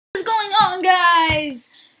on, guys?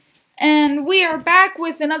 And we are back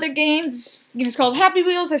with another game. This game is called Happy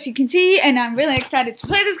Wheels, as you can see, and I'm really excited to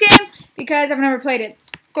play this game because I've never played it.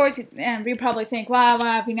 Of course, and you probably think, wow,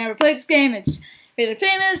 why have we never played this game? It's really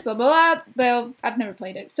famous, blah, blah, blah. Well, I've never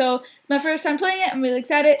played it. So, my first time playing it, I'm really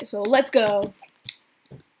excited, so let's go.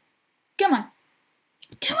 Come on.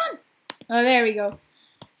 Come on. Oh, there we go.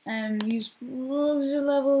 And use browser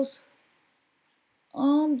levels.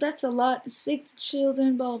 That's a lot. Save the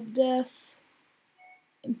children, ball of death.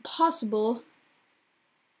 Impossible.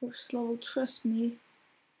 First level, trust me.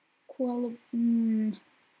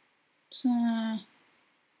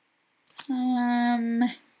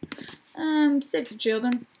 Save the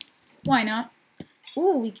children. Why not?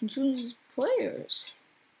 Ooh, we can choose players.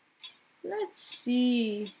 Let's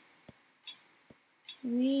see.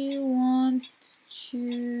 We want to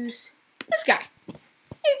choose this guy.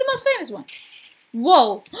 He's the most famous one.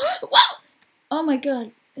 Whoa! Whoa! Oh my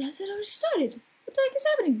god. Has it already started? What the heck is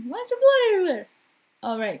happening? Why is there blood everywhere?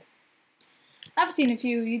 Alright. I've seen a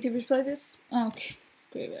few YouTubers play this. Okay.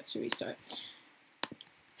 Great, we have to restart.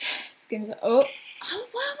 This game is... Oh!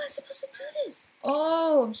 Why am I supposed to do this?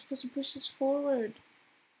 Oh, I'm supposed to push this forward.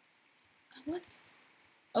 What?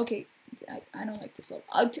 Okay. I don't like this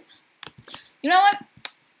level. You know what?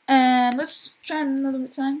 Let's try it another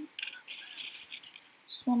time.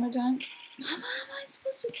 Just one more time. How am I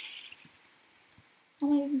supposed to? How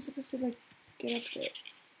am I even supposed to, like, get up there?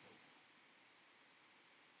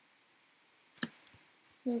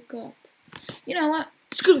 Look up. You know what?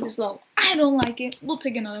 Screw this level. I don't like it. We'll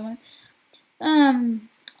take another one.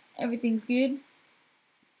 Everything's good.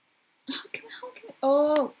 How can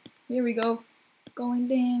oh, here we go. Going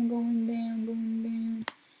down, going down, going down.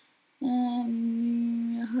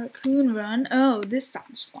 Harpoon run. Oh, this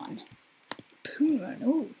sounds fun. Harpoon run.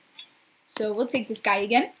 Oh. So we'll take this guy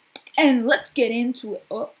again, and let's get into it.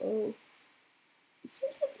 Uh-oh. It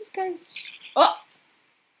seems like this guy's... Oh!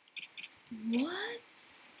 What?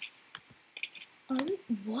 Are we...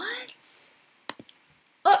 What?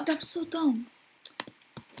 Oh, that's so dumb.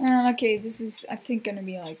 Okay, this is, I think, gonna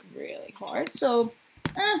be, like, really hard. So,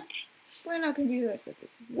 we're not gonna be this at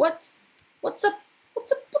this. What? What's up?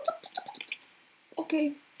 What's up? What's up? What's up?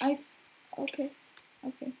 Okay, okay.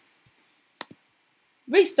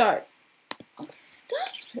 Restart. Okay,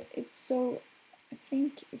 that's it. So I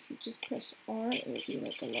think if you just press R, it will be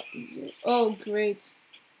like a lot easier. Oh, great!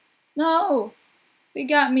 No, they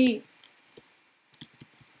got me.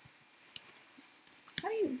 How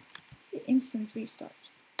do you instant restart?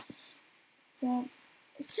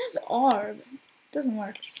 It says R, but it doesn't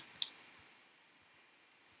work.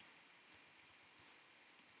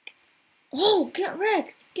 Oh, get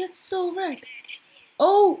wrecked! Get so wrecked!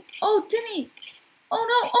 Oh, Timmy! Oh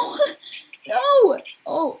no! Oh no!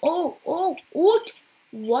 Oh!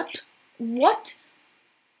 What?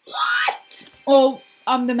 Oh,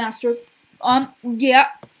 I'm the master. Yeah,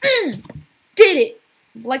 did it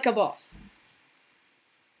like a boss.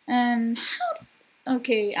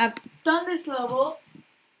 Okay, I've done this level.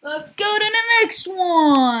 Let's go to the next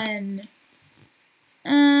one.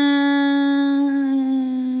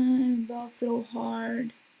 Ball throw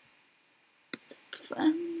hard.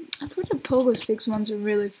 I've heard the pogo sticks ones are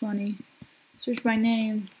really funny. Search by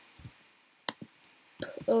name.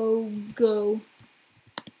 Pogo.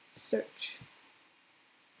 Search.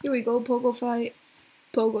 Here we go. Pogo fight.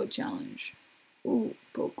 Pogo challenge. Ooh,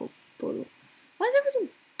 pogo. Why is everything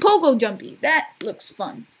pogo jumpy? That looks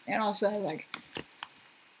fun. And also I like.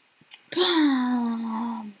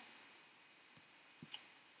 Bam!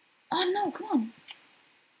 Oh no! Come on.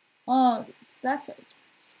 Oh, that's how it's.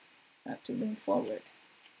 I have to lean forward.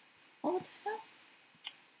 Oh, what the hell?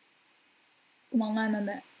 Come on, land on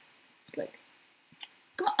that. It's like,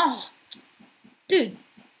 come on. Oh, dude,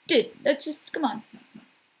 let's just, come on.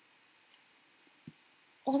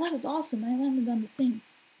 Oh, that was awesome. I landed on the thing.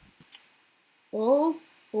 Oh,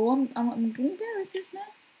 I'm getting better at this,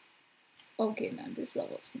 man. Okay, man, this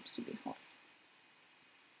level seems to be hard.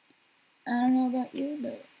 I don't know about you,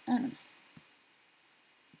 but I don't know.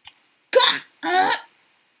 Come on!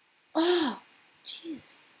 Oh, jeez.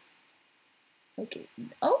 Okay.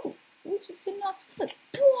 Oh, we just did an awesome flip.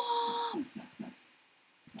 Boom!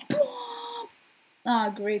 Ah,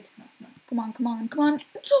 great. Come on.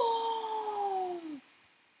 Oh!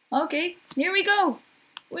 Okay, here we go.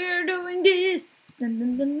 We're doing this.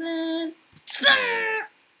 Dun.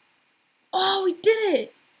 Oh, we did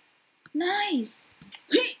it. Nice.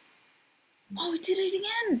 Oh, we did it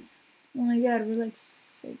again. Oh my god, we're like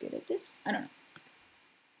so good at this. I don't know.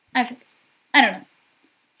 I don't know.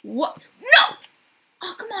 What? No!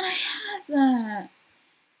 Oh, come on, I had that.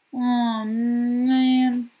 Oh,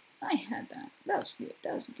 man. I had was good.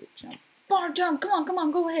 That was a good jump. Far jump. Come on, come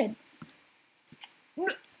on. Go ahead.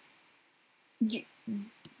 Yeah.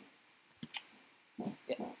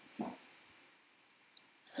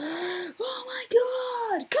 Oh my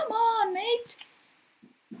god! Come on, mate!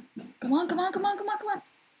 Come on, come on, come on, come on, come on.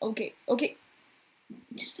 Okay, okay.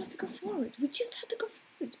 We just have to go forward. We just have to go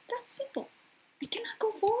forward. That's simple. I cannot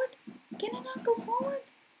go forward. Can I not go forward?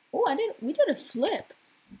 Oh, we did a flip.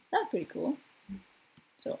 That's pretty cool.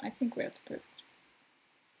 So I think we're at the perfect.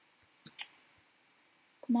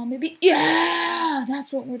 Come on, baby. Yeah!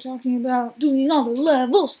 That's what we're talking about. Doing all the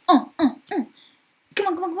levels. Come on, come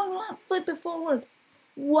on, come on, come on. Flip it forward.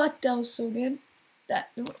 What? That was so good.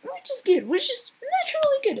 We're just good. We're just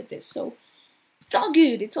naturally good at this. So it's all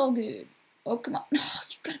good. It's all good. Oh, come on. No,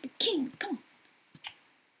 you gotta be king. Come on.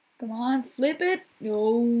 Come on, flip it.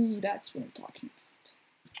 Oh, that's what I'm talking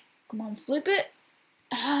about. Come on, flip it.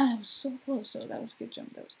 Ah, that was so close. Oh, that was a good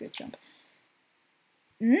jump. That was a good jump.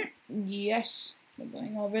 Yes. We're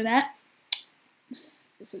going over that.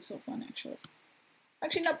 This is so fun, actually.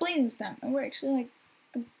 Actually, not bleeding this time. And we're actually like...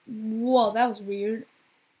 Whoa, that was weird.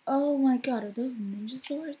 Oh my god, are those ninja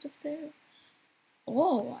swords up there?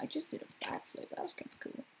 Whoa, I just did a backflip. That was kind of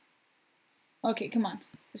cool. Okay, come on.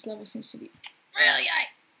 This level seems to be really high.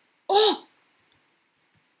 Oh!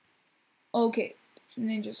 Okay,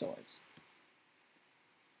 ninja swords.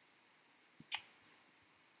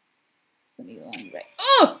 Right.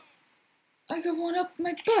 Oh! I got one up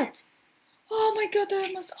my butt. Oh my god,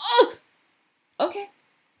 that must... Oh! Okay,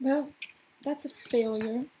 well, that's a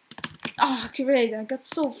failure. Ah, oh, great, I got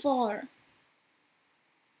so far.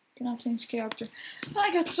 Cannot change character.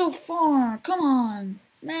 I got so far. Come on,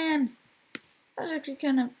 man. That's actually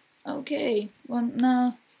kind of okay. Well,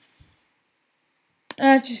 no.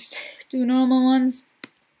 Just do normal ones.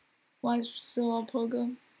 Why is it still all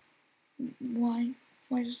pogo? Why?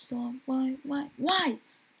 Why is it still all... Why? Why? Why?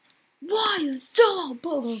 Why is it still all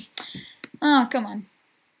pogo? Oh, come on.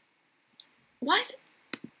 Why is it...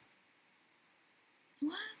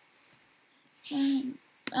 What?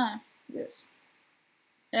 This.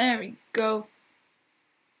 There we go.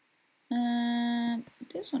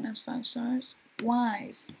 This one has 5 stars.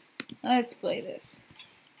 Wise. Let's play this.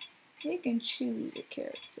 We can choose a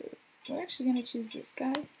character. We're actually gonna choose this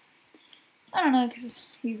guy. I don't know, because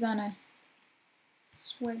he's on a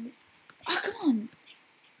swag. Oh, come on!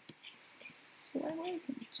 Swag where you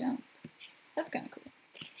can jump. That's kind of cool.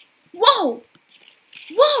 Whoa!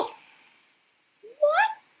 Whoa!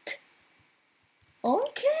 What?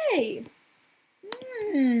 Okay.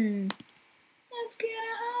 That's kind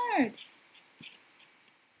of hard.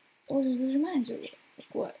 Oh, those reminds me.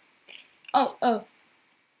 Like what? Oh.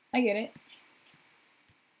 I get it.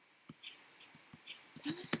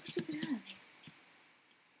 How am I supposed to get out?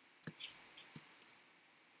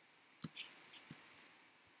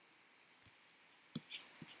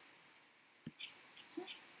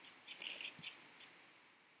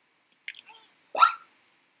 What?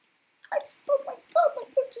 I just broke my foot. My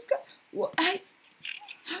foot just got... What?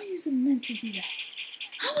 How are you meant to do that?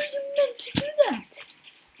 How are you meant to do that?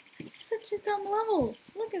 It's such a dumb level.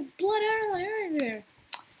 Look at blood everywhere.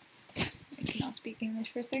 I cannot speak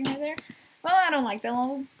English for a second right there. Well, I don't like that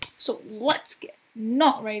level. So let's get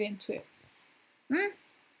not right into it.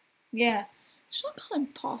 Yeah. It's not called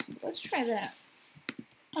impossible. Let's try that.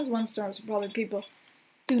 That's 1 star, so probably people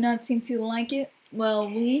do not seem to like it. Well,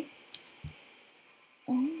 we...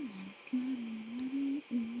 Oh my god.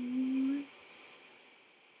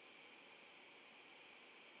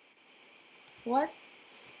 What?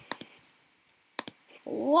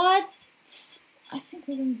 What? I think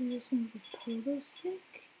we're gonna do this one with a pogo stick.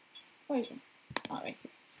 Where is it? Oh, right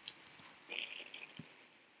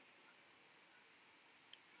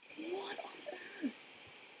here. What on earth?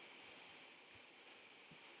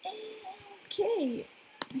 Okay.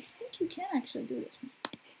 I think you can actually do this one.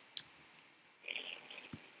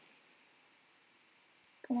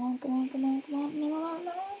 Come on, come on, come on, come on. No,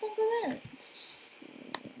 don't go there.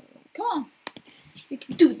 Come on. You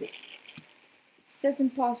can do this. It says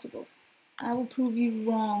impossible. I will prove you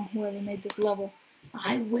wrong, whoever made this level.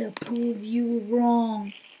 I will prove you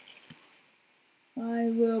wrong. I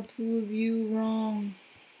will prove you wrong.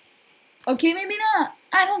 Okay, maybe not.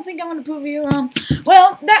 I don't think I'm gonna prove you wrong.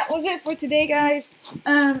 Well, that was it for today, guys.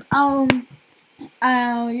 You'll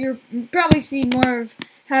probably see more of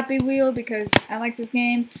Happy Wheel because I like this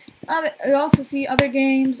game. You'll also see other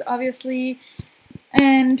games, obviously.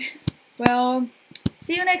 And, well,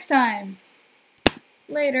 see you next time.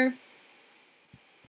 Later.